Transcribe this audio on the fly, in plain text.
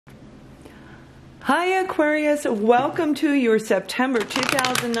Hi Aquarius, welcome to your September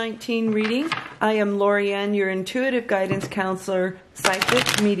 2019 reading. I am Lorianne, your intuitive guidance counselor,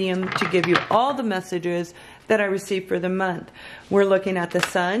 psychic medium, to give you all the messages that I receive for the month. We're looking at the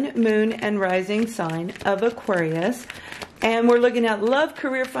sun, moon, and rising sign of Aquarius. And we're looking at love,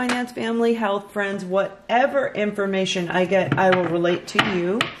 career, finance, family, health, friends, whatever information I get, I will relate to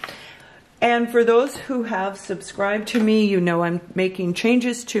you. And for those who have subscribed to me, you know I'm making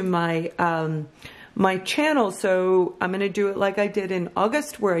changes to my my channel. So I'm going to do it like I did in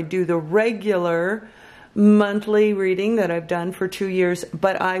August, where I do the regular monthly reading that I've done for 2 years.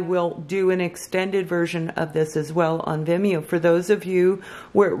 But I will do an extended version of this as well on Vimeo for those of you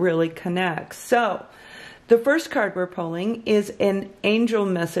where it really connects. So the first card we're pulling is an angel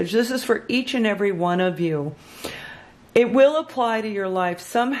message. This is for each and every one of you. It will apply to your life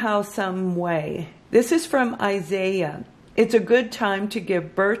somehow, some way. This is from Isaiah. It's a good time to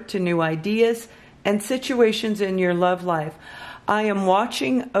give birth to new ideas and situations in your love life. I am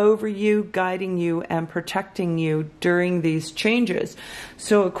watching over you, guiding you, and protecting you during these changes.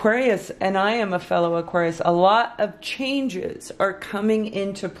 So Aquarius, and I am a fellow Aquarius, a lot of changes are coming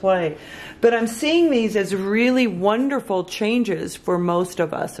into play. But I'm seeing these as really wonderful changes for most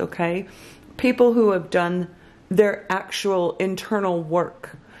of us, okay? People who have done their actual internal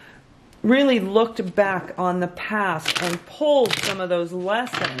work, really looked back on the past and pulled some of those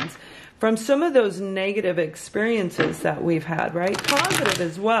lessons from some of those negative experiences that we've had, right? Positive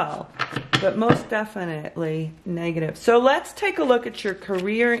as well, but most definitely negative. So let's take a look at your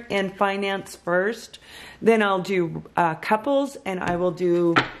career and finance first. Then I'll do couples, and I will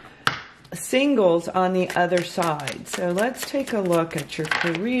do singles on the other side. So let's take a look at your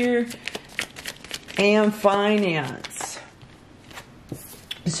career and finance.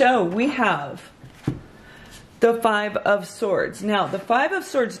 So we have the Five of Swords. Now, the Five of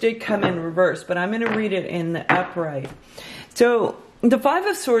Swords did come in reverse, but I'm going to read it in the upright. So the Five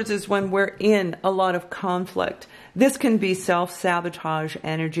of Swords is when we're in a lot of conflict. This can be self-sabotage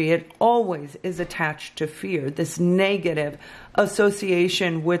energy. It always is attached to fear, this negative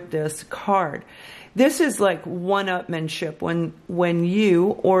association with this card. This is like one-upmanship when you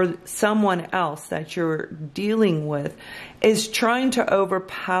or someone else that you're dealing with is trying to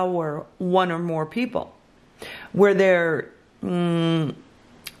overpower one or more people, where they're in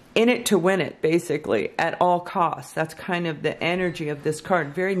it to win it, basically, at all costs. That's kind of the energy of this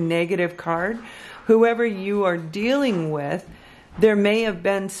card. Very negative card. Whoever you are dealing with, there may have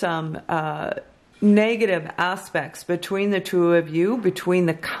been some negative aspects between the two of you, between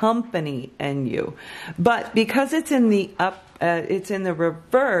the company and you. But because it's in the it's in the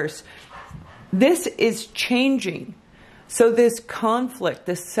reverse, this is changing. So this conflict,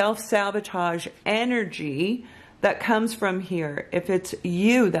 this self-sabotage energy that comes from here, if it's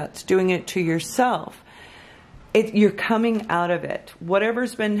you that's doing it to yourself, you're coming out of it.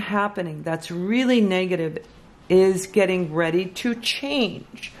 Whatever's been happening that's really negative is getting ready to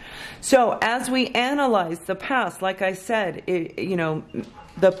change. So as we analyze the past, like I said, you know,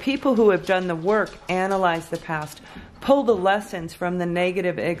 the people who have done the work analyze the past, pull the lessons from the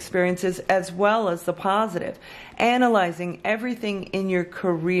negative experiences as well as the positive, analyzing everything in your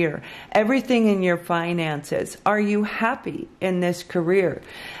career, everything in your finances. Are you happy in this career?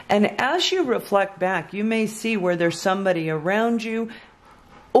 And as you reflect back, you may see where there's somebody around you,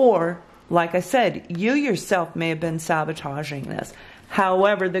 or, like I said, you yourself may have been sabotaging this.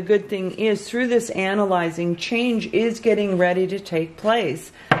 However, the good thing is, through this analyzing, change is getting ready to take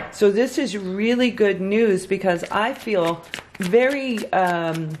place. So this is really good news, because I feel very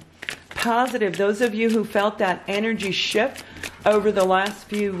positive. Those of you who felt that energy shift over the last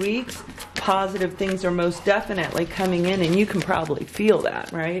few weeks, positive things are most definitely coming in, and you can probably feel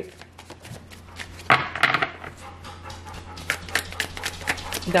that, right?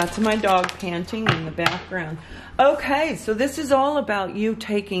 That's my dog panting in the background. Okay, so this is all about you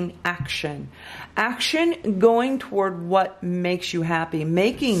taking action. Action going toward what makes you happy,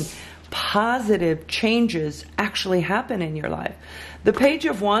 making positive changes actually happen in your life. The Page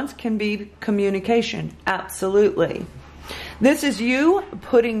of Wands can be communication, absolutely. This is you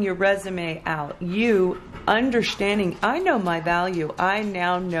putting your resume out, you understanding, I know my value, I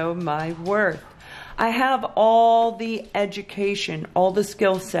now know my worth. I have all the education, all the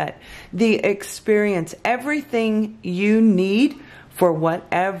skill set, the experience, everything you need for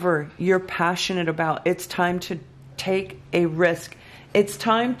whatever you're passionate about. It's time to take a risk. It's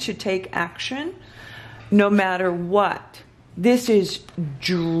time to take action no matter what. This is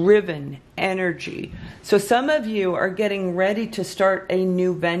driven energy. So some of you are getting ready to start a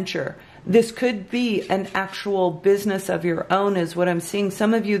new venture. This could be an actual business of your own is what I'm seeing.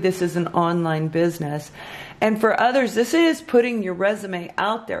 Some of you, this is an online business. And for others, this is putting your resume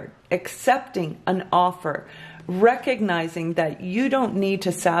out there, accepting an offer, recognizing that you don't need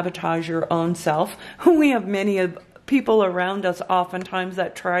to sabotage your own self. We have many of people around us oftentimes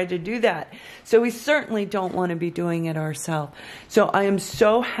that try to do that. So we certainly don't want to be doing it ourselves. So I am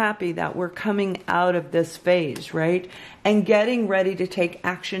so happy that we're coming out of this phase, right? And getting ready to take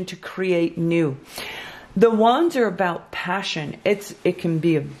action to create new. The wands are about passion. It can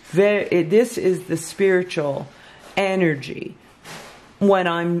be this is the spiritual energy. When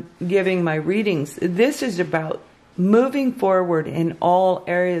I'm giving my readings, this is about moving forward in all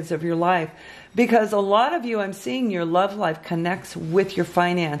areas of your life. Because a lot of you, I'm seeing your love life connects with your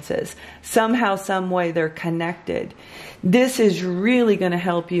finances. Somehow, some way they're connected. This is really going to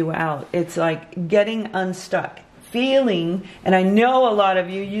help you out. It's like getting unstuck. Feeling, and I know a lot of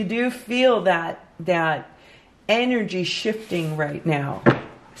you, you do feel that energy shifting right now.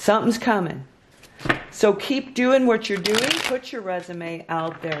 Something's coming. So keep doing what you're doing. Put your resume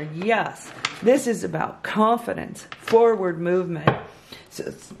out there. Yes, this is about confidence, forward movement. So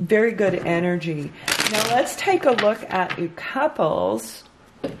it's very good energy. Now let's take a look at you couples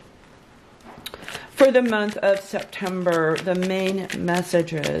for the month of September. The main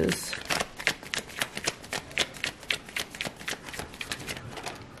messages.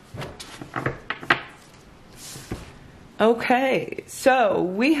 Okay, so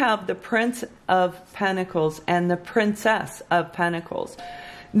we have the Prince of Pentacles and the Princess of Pentacles.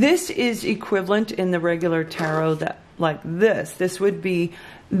 This is equivalent in the regular tarot that like this. This would be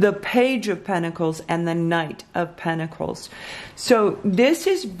the Page of Pentacles and the Knight of Pentacles. So this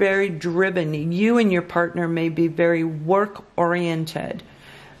is very driven. You and your partner may be very work-oriented.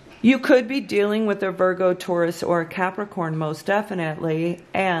 You could be dealing with a Virgo, Taurus, or a Capricorn, most definitely.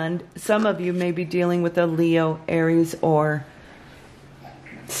 And some of you may be dealing with a Leo, Aries, or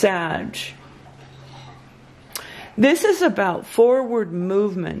Sag. This is about forward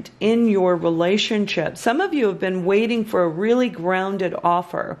movement in your relationship. Some of you have been waiting for a really grounded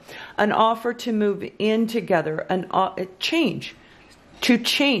offer, an offer to move in together, a change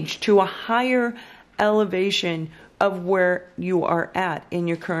to a higher elevation of where you are at in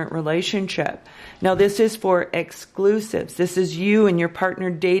your current relationship. Now, this is for exclusives. This is you and your partner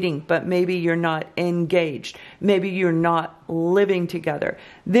dating, but maybe you're not engaged. Maybe you're not living together.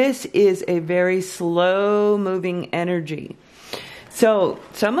 This is a very slow-moving energy. So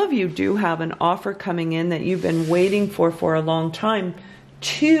some of you do have an offer coming in that you've been waiting for a long time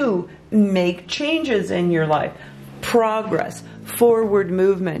to make changes in your life. Progress, forward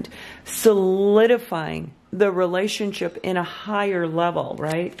movement, solidifying the relationship in a higher level,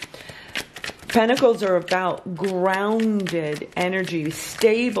 right? Pentacles are about grounded energy,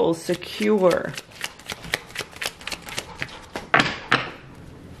 stable, secure.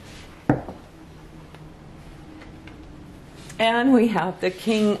 And we have the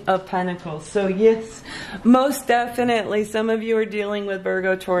King of Pentacles. So yes, most definitely some of you are dealing with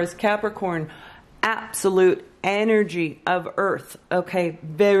Virgo, Taurus, Capricorn. Absolute energy of earth. Okay,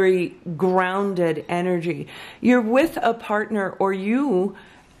 very grounded energy. You're with a partner, or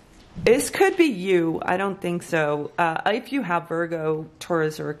this could be you. I don't think so. If you have Virgo,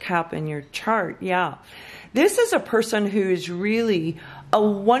 Taurus, or Cap in your chart, yeah. This is a person who is really a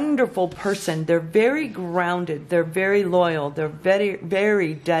wonderful person. They're very grounded. They're very loyal. They're very,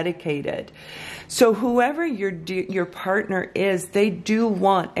 very dedicated. So whoever your partner is, they do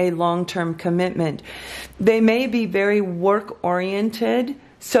want a long-term commitment. They may be very work-oriented.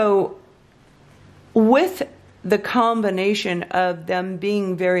 So with the combination of them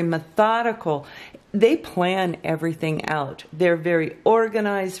being very methodical, they plan everything out. They're very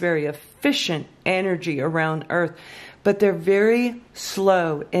organized, very efficient energy around Earth. But they're very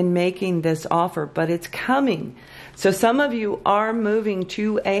slow in making this offer, but it's coming. So some of you are moving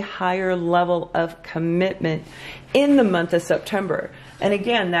to a higher level of commitment in the month of September. And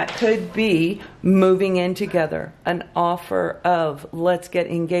again, that could be moving in together, an offer of let's get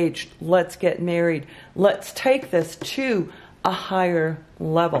engaged, let's get married, let's take this to a higher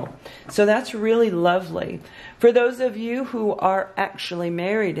level. So that's really lovely. For those of you who are actually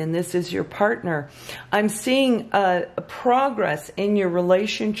married and this is your partner, I'm seeing a progress in your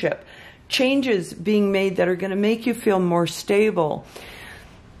relationship, changes being made that are going to make you feel more stable.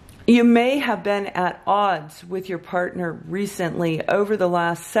 You may have been at odds with your partner recently over the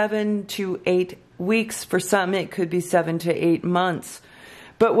last 7 to 8 weeks. For some, it could be 7 to 8 months.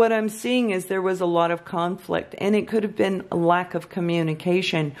 But what I'm seeing is there was a lot of conflict, and it could have been a lack of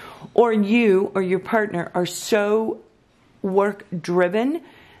communication, or you or your partner are so work-driven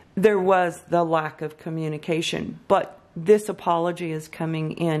there was the lack of communication, but this apology is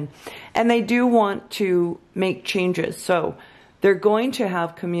coming in, and they do want to make changes. So they're going to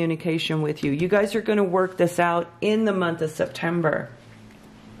have communication with you. You guys are going to work this out in the month of September.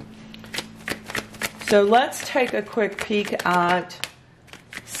 So let's take a quick peek at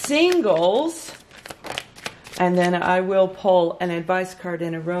singles, and then I will pull an advice card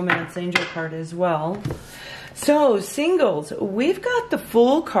and a romance angel card as well. So singles, we've got the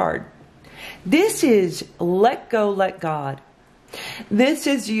Fool card. This is let go, let God. This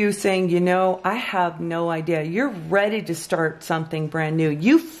is you saying, you know, I have no idea. You're ready to start something brand new.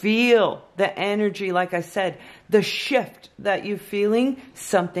 You feel the energy, like I said, the shift that you're feeling.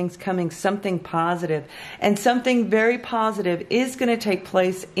 Something's coming, something positive. And something very positive is going to take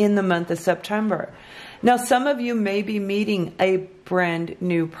place in the month of September. Now, some of you may be meeting a brand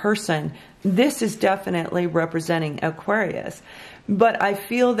new person. This is definitely representing Aquarius. But I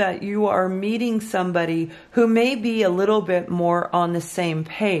feel that you are meeting somebody who may be a little bit more on the same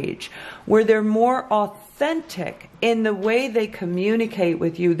page, where they're more authentic in the way they communicate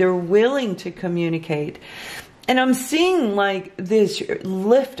with you. They're willing to communicate. And I'm seeing like this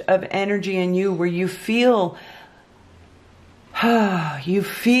lift of energy in you where you feel you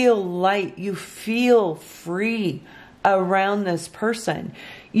feel light, you feel free around this person.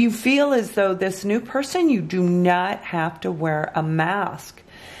 You feel as though this new person, you do not have to wear a mask.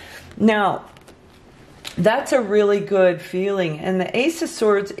 Now, that's a really good feeling. And the Ace of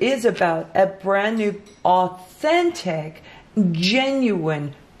Swords is about a brand new, authentic,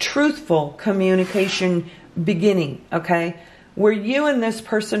 genuine, truthful communication beginning, okay? Where you and this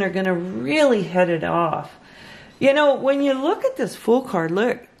person are going to really hit it off. You know, when you look at this Fool card,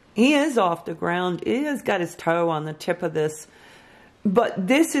 look, he is off the ground. He has got his toe on the tip of this. But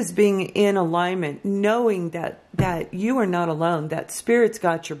this is being in alignment, knowing that you are not alone, that Spirit's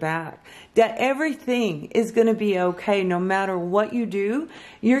got your back, that everything is going to be okay no matter what you do.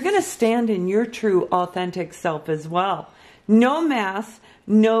 You're going to stand in your true, authentic self as well. No masks,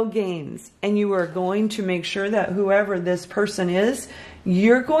 no games. And you are going to make sure that whoever this person is,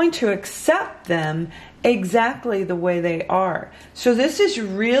 you're going to accept them exactly the way they are. So this is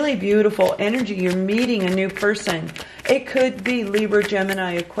really beautiful energy. You're meeting a new person. It could be Libra,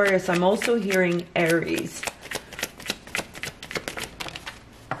 Gemini, Aquarius. I'm also hearing Aries.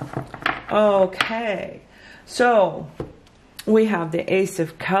 Okay, so we have the Ace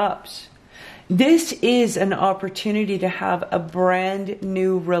of Cups. This is an opportunity to have a brand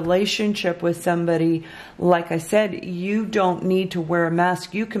new relationship with somebody. Like I said, you don't need to wear a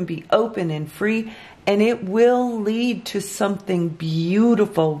mask. You can be open and free, and it will lead to something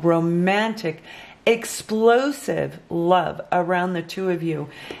beautiful, romantic, explosive love around the two of you.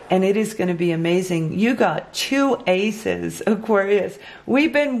 And it is going to be amazing. You got two aces, Aquarius.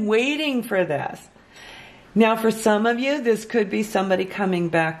 We've been waiting for this. Now, for some of you, this could be somebody coming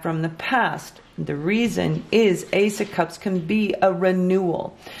back from the past. The reason is Ace of Cups can be a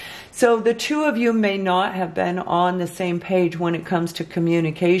renewal. So the two of you may not have been on the same page when it comes to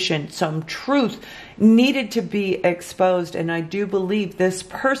communication. Some truth needed to be exposed, and I do believe this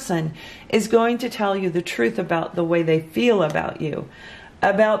person is going to tell you the truth about the way they feel about you,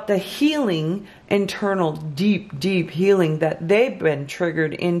 about the healing, internal, deep, deep healing that they've been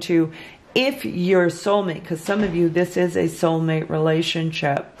triggered into. If you're a soulmate, because some of you, this is a soulmate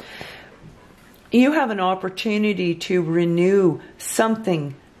relationship, you have an opportunity to renew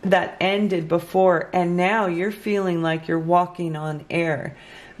something that ended before, and now you're feeling like you're walking on air,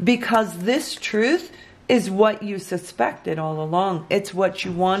 because this truth is what you suspected all along. It's what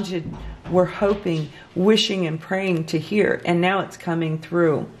you wanted, were hoping, wishing, and praying to hear, and now it's coming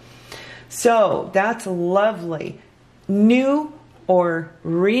through. So that's lovely. New or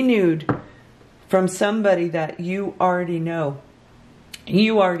renewed from somebody that you already know.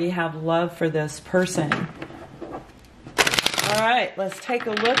 You already have love for this person. All right, let's take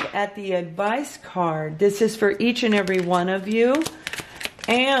a look at the advice card. This is for each and every one of you.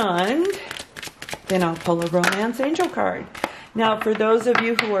 And then I'll pull a romance angel card. Now, for those of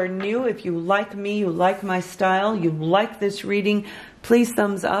you who are new, if you like me, you like my style, you like this reading, please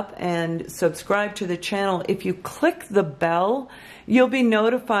thumbs up and subscribe to the channel. If you click the bell, you'll be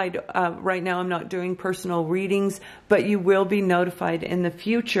notified. Right now I'm not doing personal readings, but you will be notified in the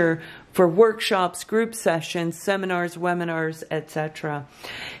future for workshops, group sessions, seminars, webinars, etc.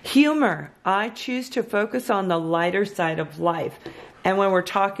 Humor. I choose to focus on the lighter side of life. And when we're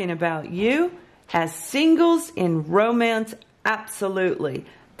talking about you as singles in romance, absolutely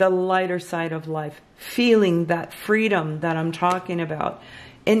the lighter side of life, feeling that freedom that I'm talking about.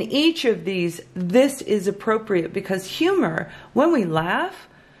 In each of these, this is appropriate because humor, when we laugh,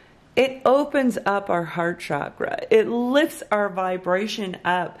 It opens up our heart chakra. It lifts our vibration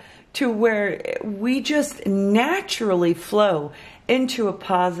up to where we just naturally flow into a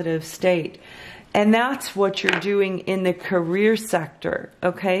positive state. And that's what you're doing in the career sector,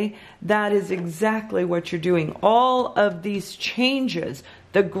 okay? That is exactly what you're doing. All of these changes,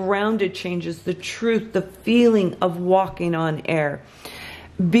 the grounded changes, the truth, the feeling of walking on air.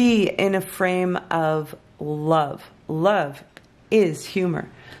 Be in a frame of love. Love is humor.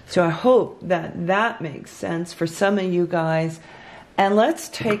 So I hope that that makes sense for some of you guys. And let's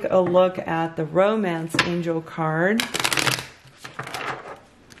take a look at the Romance Angel card.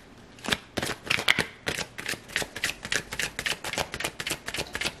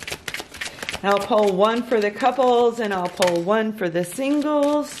 I'll pull one for the couples and I'll pull one for the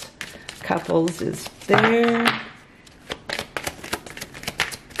singles. Couples is there.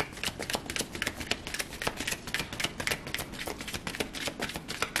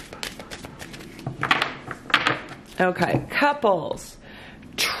 Okay, couples,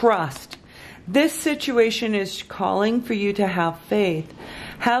 trust. This situation is calling for you to have faith.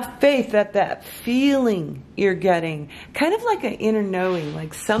 Have faith that that feeling you're getting, kind of like an inner knowing,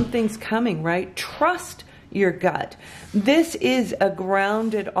 like something's coming, right? Trust your gut. This is a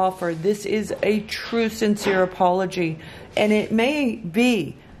grounded offer. This is a true, sincere apology. And it may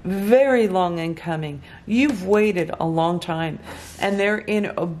be very long in coming. You've waited a long time. And they're in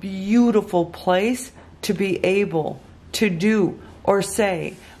a beautiful place to be able to do or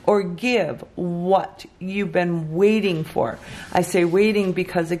say or give what you've been waiting for. I say waiting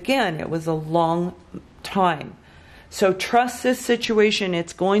because, again, it was a long time. So trust this situation.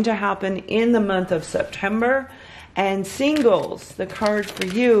 It's going to happen in the month of September. And singles, the card for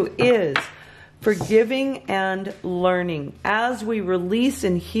you is forgiving and learning. As we release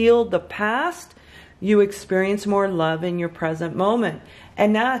and heal the past, you experience more love in your present moment.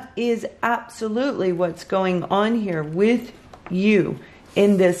 And that is absolutely what's going on here with you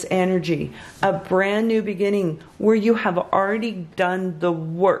in this energy. A brand new beginning where you have already done the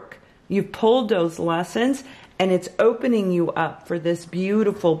work. You've pulled those lessons and it's opening you up for this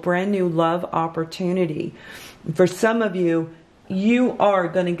beautiful brand new love opportunity. For some of you, you are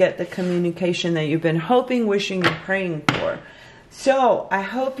going to get the communication that you've been hoping, wishing, and praying for. So I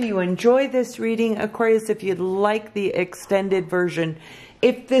hope you enjoy this reading, Aquarius. If you'd like the extended version,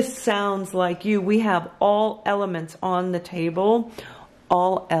 if this sounds like you, we have all elements on the table,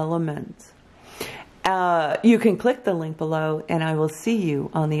 all elements. You can click the link below and I will see you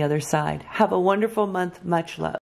on the other side. Have a wonderful month. Much love.